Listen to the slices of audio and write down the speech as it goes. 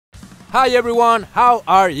Hi everyone, how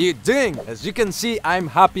are you doing? As you can see, I'm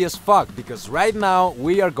happy as fuck because right now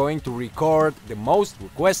we are going to record the most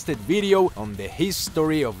requested video on the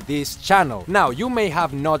history of this channel. Now, you may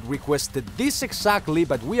have not requested this exactly,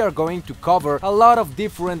 but we are going to cover a lot of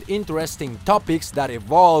different interesting topics that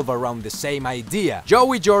evolve around the same idea.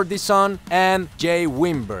 Joey Jordison and Jay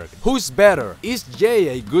WEINBERG. Who's better? Is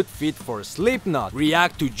Jay a good fit for Slipknot?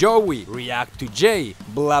 React to Joey, react to Jay,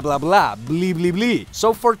 blah blah blah, blee blee blee.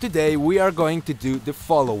 So for today, we are going to do the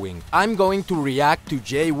following. I'm going to react to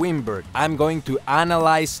Jay WEINBERG. I'm going to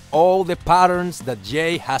analyze all the patterns that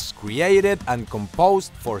Jay has created and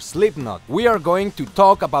composed for Slipknot. We are going to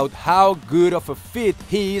talk about how good of a fit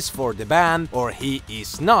he is for the band or he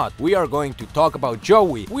is not. We are going to talk about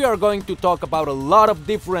Joey. We are going to talk about a lot of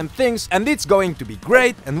different things and it's going to be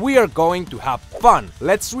great and we are going to have fun.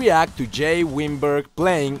 Let's react to Jay WEINBERG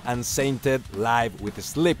playing Unsainted live with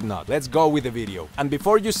Slipknot. Let's go with the video. And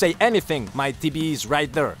before you say anything, my TV is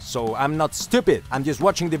right there, so I'm not stupid, I'm just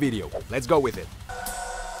watching the video. Let's go with it.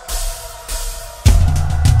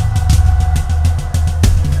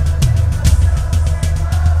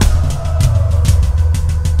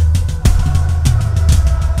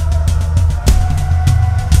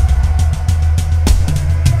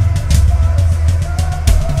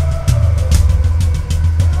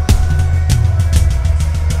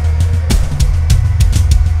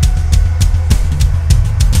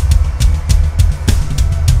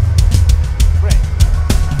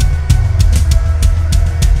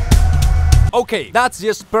 Okay, that's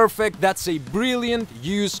just perfect. That's a brilliant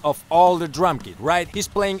use of all the drum kit, right? He's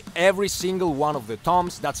playing every single one of the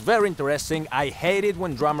toms. That's very interesting. I hate it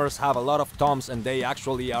when drummers have a lot of toms and they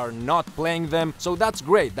actually are not playing them. So that's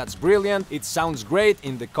great. That's brilliant. It sounds great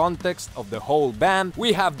in the context of the whole band.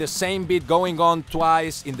 We have the same beat going on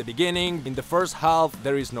twice in the beginning. In the first half,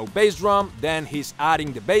 there is no bass drum. Then he's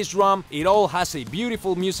adding the bass drum. It all has a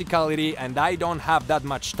beautiful musicality and I don't have that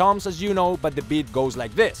much toms as you know, but the beat goes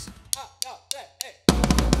like this.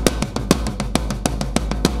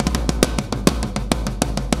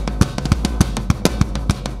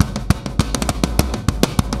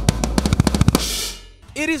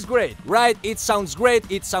 It is great, right? It sounds great,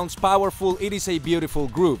 it sounds powerful, it is a beautiful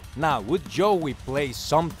groove. Now, would Joey play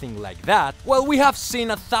something like that? Well, we have seen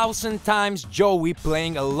 1,000 times Joey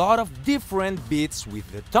playing a lot of different beats with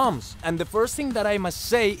the toms. And the first thing that I must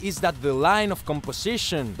say is that the line of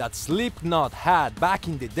composition that Slipknot had back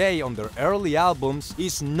in the day on their early albums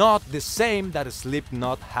is not the same that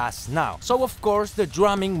Slipknot has now. So of course, the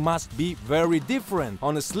drumming must be very different.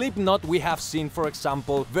 On a Slipknot, we have seen, for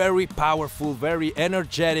example, very powerful, very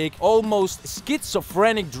energetic, almost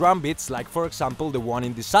schizophrenic drum beats like for example the one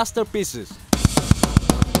in Disaster Pieces.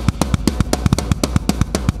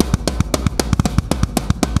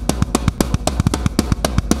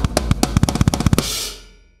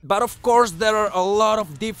 But of course there are a lot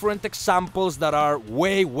of different examples that are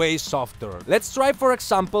way softer. Let's try for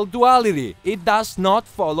example Duality. It does not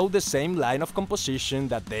follow the same line of composition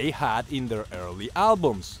that they had in their early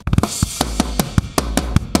albums.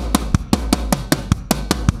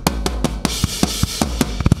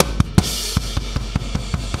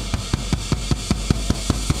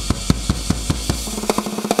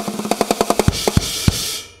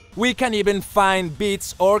 We can even find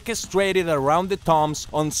beats orchestrated around the toms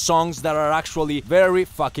on songs that are actually very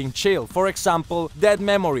fucking chill. For example, Dead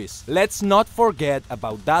Memories. Let's not forget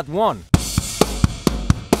about that one.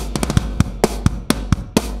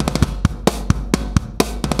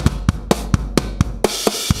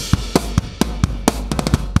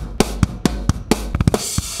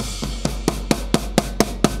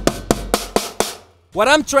 What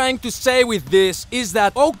I'm trying to say with this is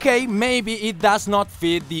that, okay, maybe it does not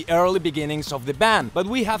fit the early beginnings of the band, but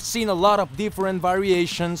we have seen a lot of different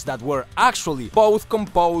variations that were actually both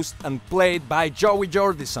composed and played by Joey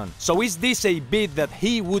Jordison. So is this a beat that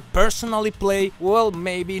he would personally play? Well,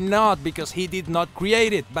 maybe not, because he did not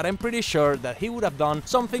create it, but I'm pretty sure that he would have done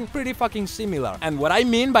something pretty fucking similar. And what I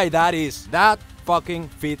mean by that is that fucking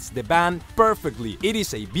fits the band perfectly. It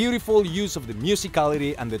is a beautiful use of the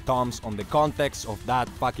musicality and the toms on the context of that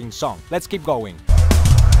fucking song. Let's keep going.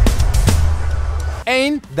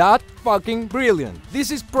 Ain't that fucking brilliant?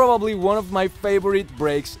 This is probably one of my favorite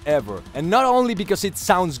breaks ever. And not only because it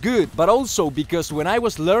sounds good, but also because when I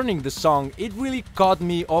was learning the song, it really caught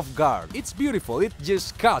me off guard. It's beautiful, it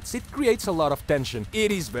just cuts, it creates a lot of tension.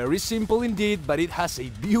 It is very simple indeed, but it has a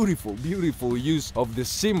beautiful use of the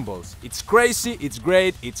cymbals. It's crazy, it's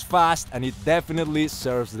great, it's fast, and it definitely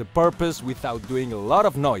serves the purpose without doing a lot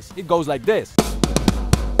of noise. It goes like this.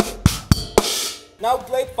 Now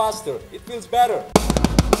play it faster, it feels better.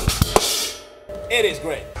 It is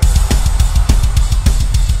great.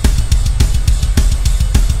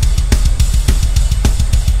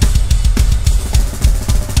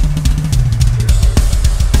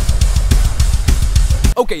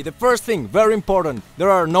 Okay, the first thing, very important, there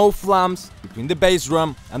are no flams between the bass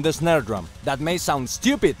drum and the snare drum. That may sound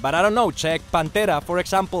stupid, but I don't know, check Pantera, for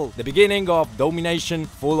example, the beginning of Domination,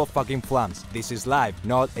 full of fucking flams. This is live,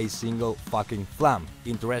 not a single fucking flam.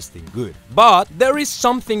 Interesting, good. But there is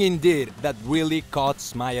something indeed that really caught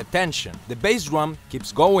my attention. The bass drum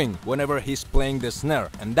keeps going whenever he's playing the snare,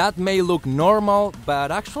 and that may look normal,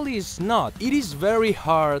 but actually it's not. It is very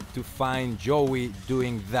hard to find Joey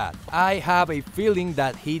doing that. I have a feeling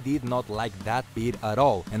that he did not like that beat at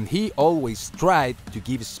all, and he always tried to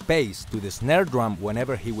give space to the snare drum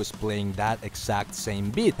whenever he was playing that exact same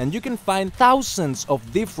beat. And you can find thousands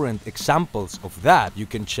of different examples of that. You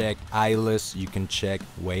can check Eyeless, you can check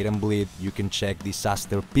Wait and Bleed, you can check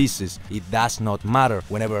Disaster Pieces. It does not matter.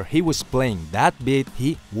 Whenever he was playing that beat,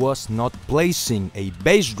 he was not placing a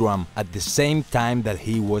bass drum at the same time that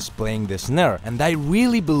he was playing the snare. And I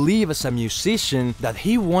really believe as a musician that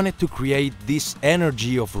he wanted to create this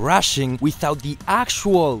energy of rushing without the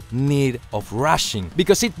actual need of rushing,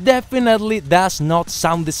 because it definitely does not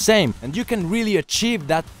sound the same, and you can really achieve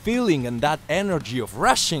that feeling and that energy of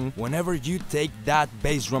rushing whenever you take that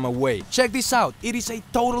bass drum away. Check this out, it is a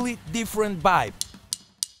totally different vibe.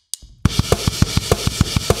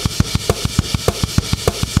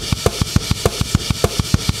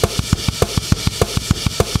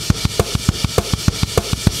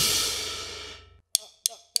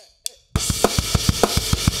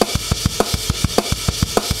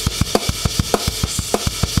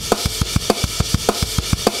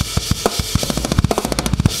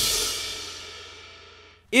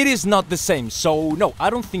 It is not the same, so no, I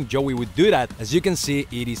don't think Joey would do that. As you can see,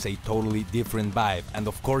 it is a totally different vibe. And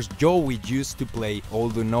of course, Joey used to play all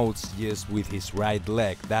the notes just with his right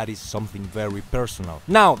leg. That is something very personal.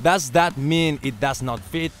 Now, does that mean it does not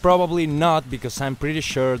fit? Probably not, because I'm pretty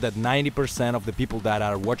sure that 90% of the people that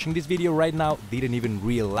are watching this video right now didn't even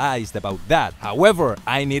realize about that. However,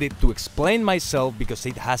 I needed to explain myself because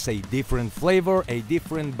it has a different flavor, a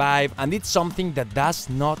different vibe, and it's something that does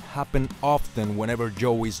not happen often whenever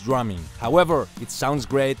Joey is drumming. However, it sounds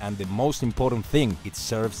great, and the most important thing, it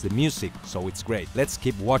serves the music, so it's great. Let's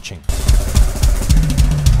keep watching.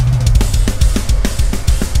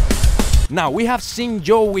 Now, we have seen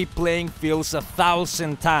Joey playing fills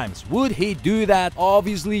 1,000 times. Would he do that?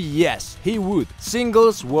 Obviously, yes, he would.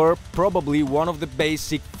 Singles were probably one of the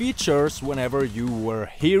basic features whenever you were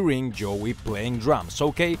hearing Joey playing drums,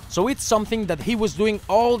 okay? So it's something that he was doing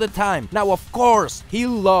all the time. Now, of course, he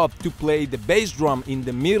loved to play the bass drum in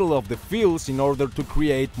the middle of the fills in order to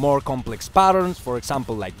create more complex patterns, for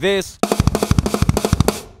example, like this.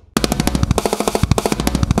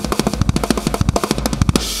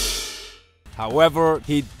 However,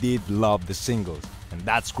 he did love the singles, and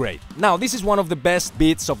that's great. Now, this is one of the best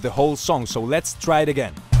beats of the whole song, so let's try it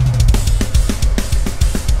again.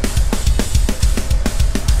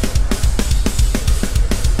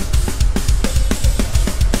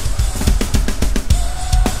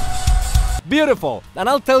 Beautiful, and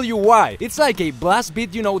I'll tell you why. It's like a blast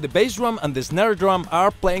beat, you know, the bass drum and the snare drum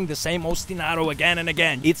are playing the same ostinato again and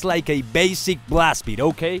again. It's like a basic blast beat,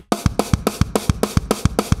 okay?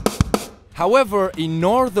 However, in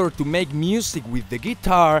order to make music with the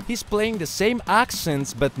guitar, he's playing the same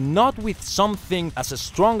accents, but not with something as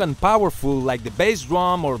strong and powerful like the bass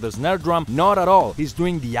drum or the snare drum, not at all. He's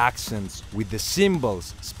doing the accents with the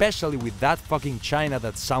cymbals, especially with that fucking China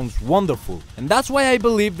that sounds wonderful. And that's why I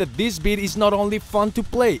believe that this beat is not only fun to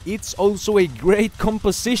play, it's also a great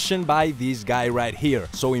composition by this guy right here.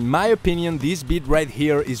 So in my opinion, this beat right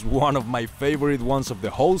here is one of my favorite ones of the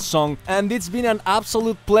whole song, and it's been an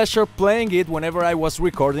absolute pleasure playing it whenever I was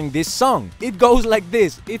recording this song. It goes like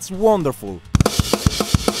this, it's wonderful.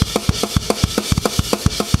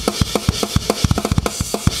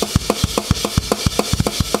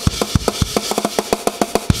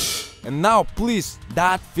 And now, please,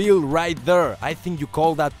 that feel right there, I think you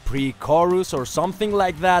call that pre-chorus or something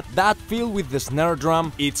like that, that feel with the snare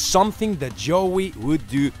drum, it's something that Joey would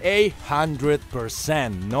do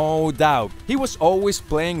 100%, no doubt. He was always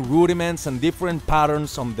playing rudiments and different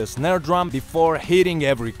patterns on the snare drum before hitting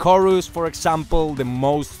every chorus. For example, the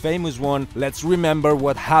most famous one, let's remember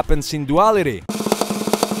what happens in Duality.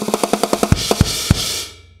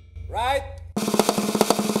 Right?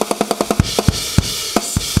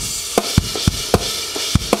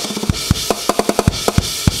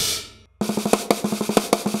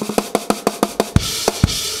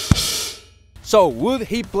 So would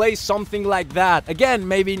he play something like that? Again,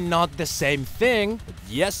 maybe not the same thing, but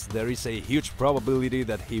yes, there is a huge probability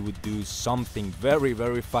that he would do something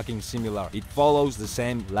very fucking similar. It follows the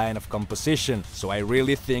same line of composition, so I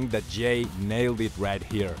really think that Jay nailed it right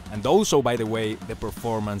here. And also, by the way, the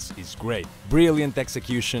performance is great. Brilliant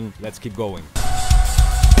execution. Let's keep going.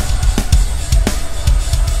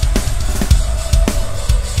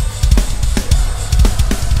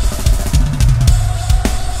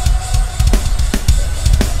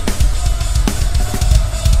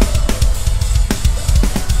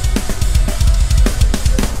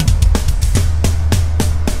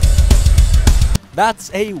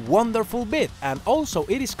 That's a wonderful bit, and also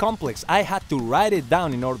it is complex. I had to write it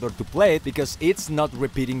down in order to play it because it's not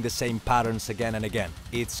repeating the same patterns again and again.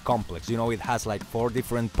 It's complex, you know, it has like 4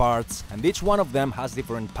 different parts and each one of them has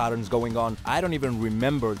different patterns going on. I don't even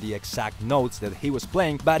remember the exact notes that he was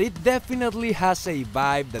playing, but it definitely has a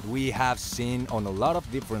vibe that we have seen on a lot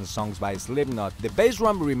of different songs by Slipknot. The bass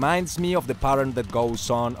drum reminds me of the pattern that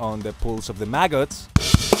goes on the Pulse of the Maggots,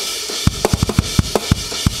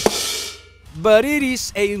 but it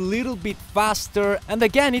is a little bit faster, and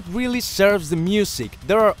again it really serves the music.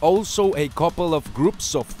 There are also a couple of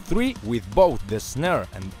groups of 3 with both the snare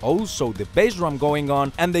and also the bass drum going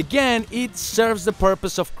on, and again it serves the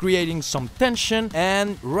purpose of creating some tension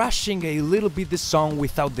and rushing a little bit the song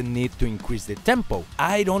without the need to increase the tempo.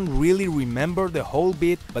 I don't really remember the whole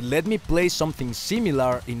bit, but let me play something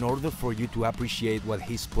similar in order for you to appreciate what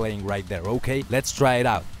he's playing right there, okay? Let's try it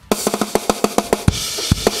out.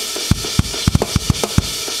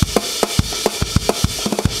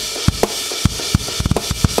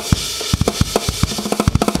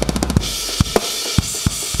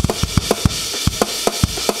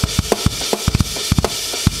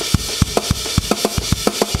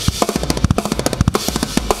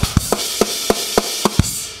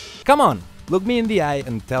 Come on, look me in the eye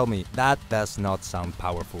and tell me that does not sound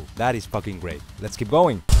powerful. That is fucking great. Let's keep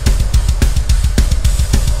going.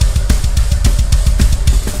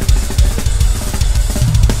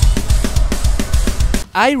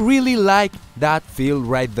 I really like that feel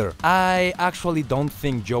right there. I actually don't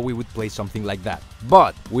think Joey would play something like that.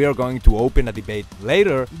 But we are going to open a debate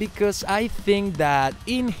later because I think that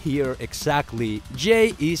in here exactly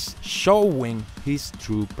Jay is showing his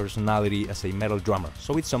true personality as a metal drummer.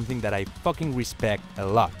 So it's something that I fucking respect a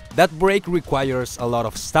lot. That break requires a lot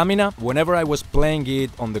of stamina. Whenever I was playing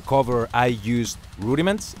it on the cover, I used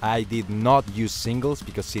rudiments. I did not use singles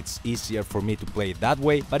because it's easier for me to play it that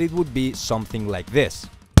way, but it would be something like this.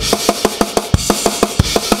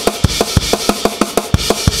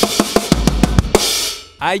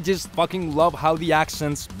 I just fucking love how the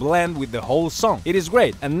accents blend with the whole song. It is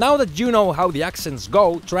great. And now that you know how the accents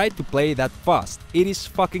go, try to play that fast. It is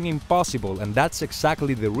fucking impossible, and that's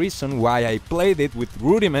exactly the reason why I played it with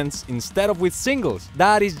rudiments instead of with singles.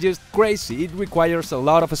 That is just crazy. It requires a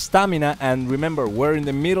lot of stamina, and remember, we're in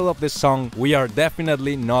the middle of the song. We are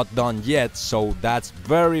definitely not done yet, so that's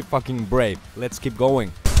very fucking brave. Let's keep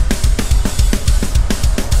going.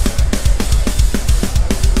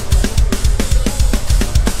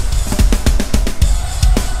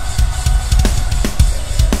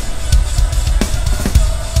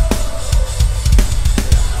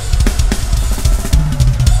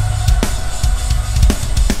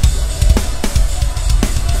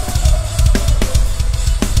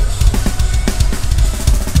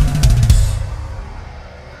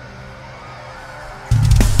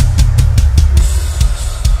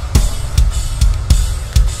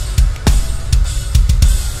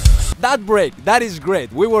 That break, that is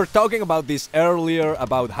great. We were talking about this earlier,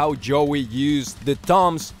 about how Joey used the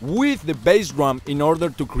toms with the bass drum in order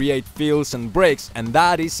to create fills and breaks, and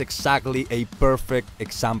that is exactly a perfect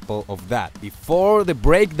example of that. Before the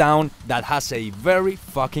breakdown that has a very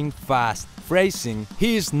fucking fast phrasing,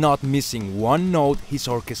 he is not missing one note, he's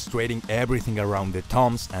orchestrating everything around the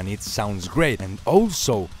toms and it sounds great. And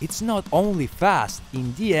also, it's not only fast,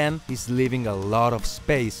 in the end he's leaving a lot of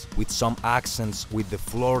space with some accents with the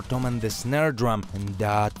floor tom and the snare drum, and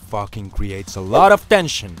that fucking creates a lot of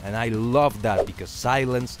tension, and I love that because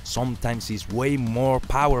silence sometimes is way more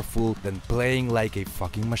powerful than playing like a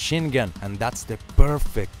fucking machine gun, and that's the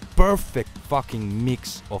perfect fucking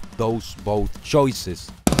mix of those both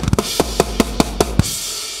choices.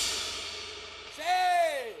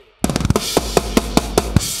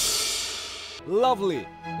 Lovely.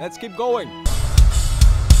 Let's keep going.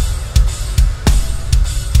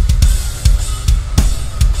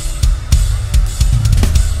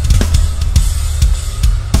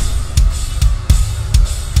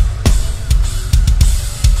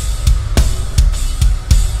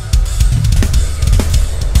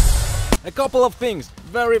 A couple of things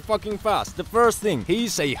very fucking fast. The first thing,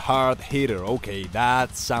 he's a hard hitter. Okay,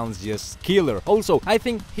 that sounds just killer. Also, I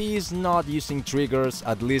think he is not using triggers,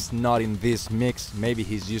 at least not in this mix. Maybe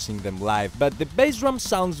he's using them live, but the bass drum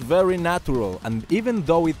sounds very natural, and even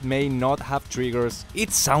though it may not have triggers,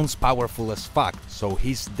 it sounds powerful as fuck. So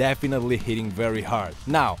he's definitely hitting very hard.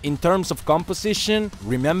 Now, in terms of composition,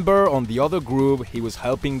 remember on the other groove, he was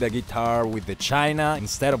helping the guitar with the china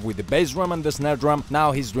instead of with the bass drum and the snare drum.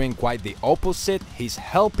 Now he's doing quite the opposite. He's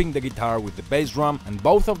helping the guitar with the bass drum, and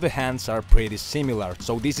both of the hands are pretty similar.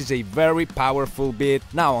 So this is a very powerful beat.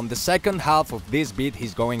 Now on the second half of this beat,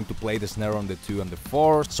 he's going to play the snare on the 2 and the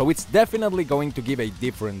 4. So it's definitely going to give a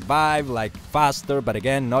different vibe, like faster, but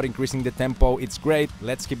again, not increasing the tempo. It's great.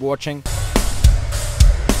 Let's keep watching.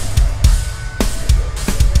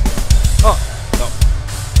 Oh, no.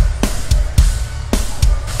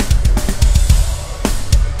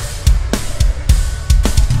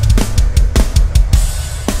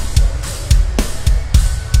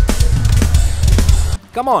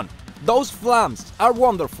 Come on, those flams are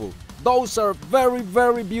wonderful. Those are very,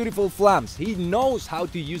 very beautiful flams. He knows how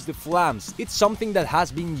to use the flams. It's something that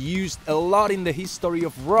has been used a lot in the history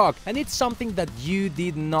of rock, and it's something that you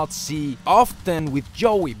did not see often with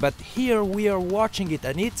Joey, but here we are watching it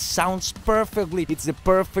and it sounds perfectly. It's the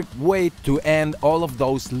perfect way to end all of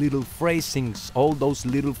those little phrasings, all those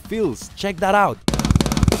little fills. Check that out.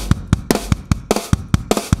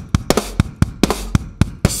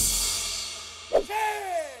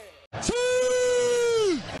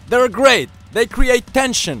 They're great. They create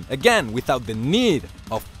tension, again, without the need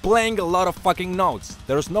of playing a lot of fucking notes.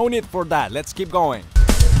 There's no need for that. Let's keep going.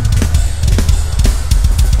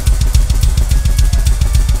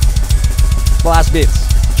 Blast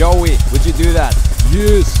beats. Joey, would you do that?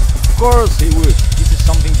 Yes, of course he would. This is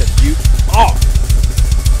something that you... Oh!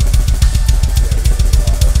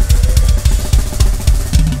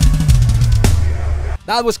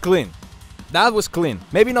 That was clean. That was clean.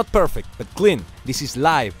 Maybe not perfect, but clean. This is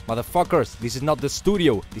live, motherfuckers. This is not the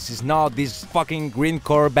studio. This is not these fucking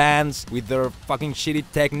grindcore bands with their fucking shitty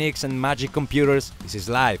techniques and magic computers. This is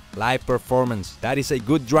live. Live performance. That is a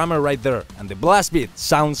good drummer right there. And the blast beat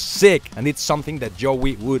sounds sick. And it's something that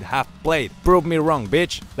Joey would have played. Prove me wrong,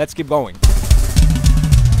 bitch. Let's keep going.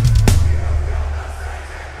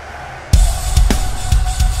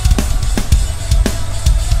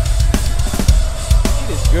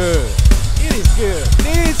 It is good. It is good.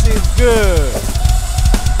 This is good.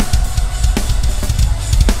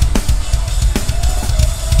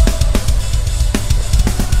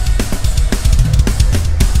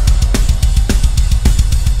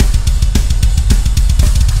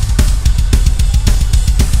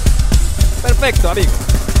 Perfecto, amigo.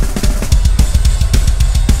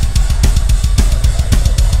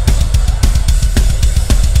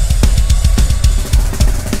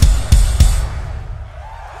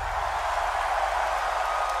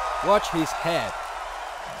 Watch his head.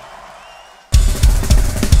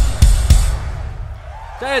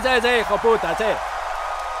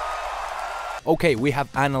 Okay, we have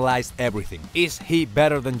analyzed everything. Is he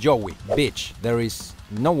better than Joey? Bitch, there is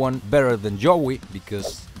no one better than Joey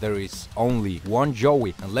because there is only one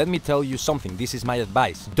Joey. And let me tell you something, this is my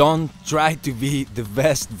advice. Don't try to be the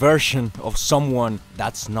best version of someone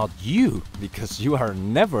that's not you, because you are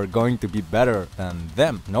never going to be better than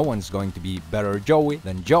them. No one's going to be better Joey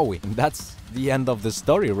than Joey. And that's the end of the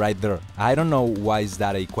story right there. I don't know why is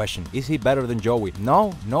that a question. Is he better than Joey?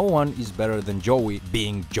 No, no one is better than Joey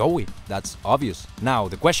being Joey. That's obvious. Now,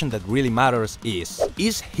 the question that really matters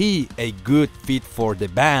is he a good fit for the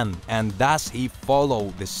band? And does he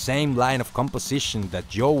follow the same line of composition that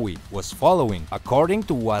Joey was following? According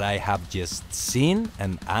to what I have just seen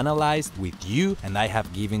and analyzed with you, and I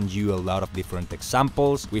have given you a lot of different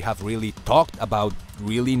examples, we have really talked about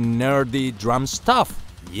really nerdy drum stuff.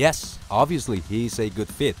 Yes, obviously he is a good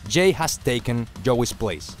fit. Jay has taken Joey's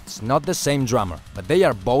place. It's not the same drummer, but they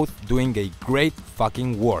are both doing a great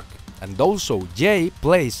fucking work. And also, Jay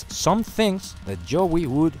plays some things that Joey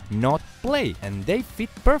would not play, and they fit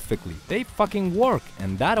perfectly. They fucking work,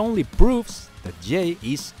 and that only proves that Jay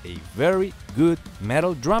is a very good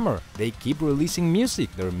metal drummer. They keep releasing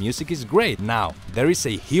music. Their music is great. Now, there is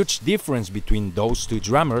a huge difference between those two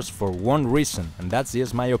drummers for one reason, and that's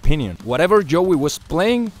just my opinion. Whatever Joey was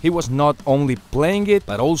playing, he was not only playing it,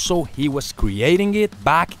 but also he was creating it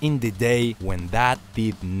back in the day when that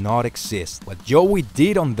did not exist. What Joey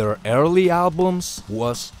did on their early albums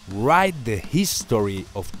was write the history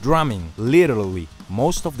of drumming, literally.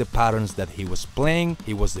 Most of the patterns that he was playing,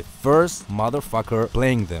 he was the first motherfucker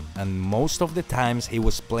playing them. And most of the times he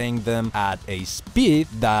was playing them at a speed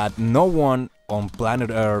that no one on planet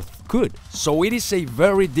Earth could. So it is a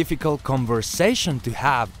very difficult conversation to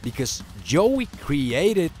have because Joey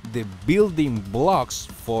created the building blocks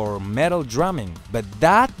for metal drumming, but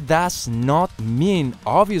that does not mean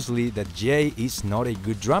obviously that Jay is not a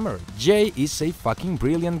good drummer. Jay is a fucking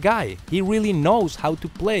brilliant guy. He really knows how to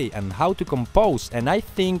play and how to compose, and I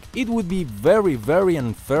think it would be very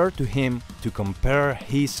unfair to him to compare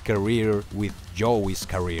his career with Joey's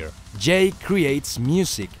career. Jay creates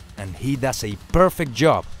music and he does a perfect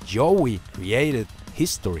job. Joey created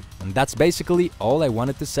history. And that's basically all I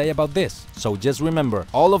wanted to say about this. So just remember,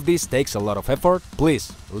 all of this takes a lot of effort.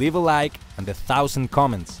 Please leave a like and 1,000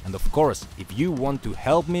 comments. And of course, if you want to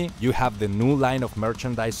help me, you have the new line of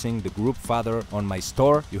merchandising, the GROOVEFATHER, on my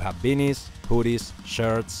store. You have beanies, hoodies,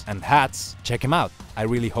 shirts and hats. Check them out. I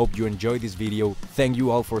really hope you enjoyed this video. Thank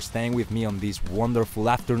you all for staying with me on this wonderful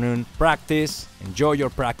afternoon. Practice, enjoy your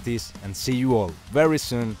practice, and see you all very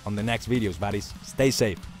soon on the next videos, buddies. Stay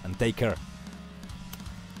safe and take care.